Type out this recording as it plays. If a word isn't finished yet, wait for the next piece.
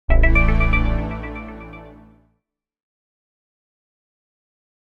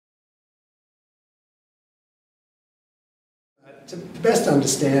To best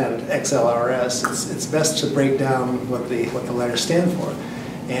understand XLRS, it's best to break down what the letters stand for.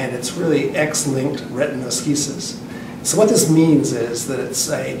 And it's really X-linked retinoschisis. So what this means is that it's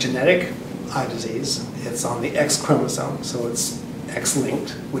a genetic eye disease. It's on the X chromosome, so it's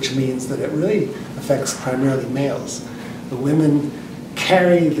X-linked, which means that it really affects primarily males. The women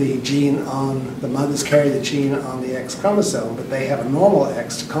carry the gene on, the mothers carry the gene on the X chromosome, but they have a normal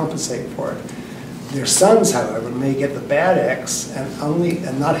X to compensate for it. Their sons, however, may get the bad X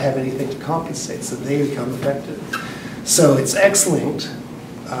and not have anything to compensate, so they become affected. So it's X-linked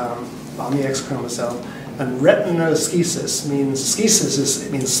on the X chromosome, and retinoschisis means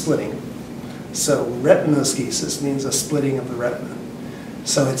splitting. So retinoschisis means a splitting of the retina.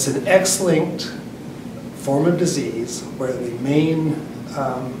 So it's an X-linked form of disease where the main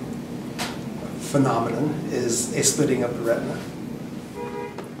phenomenon is a splitting of the retina.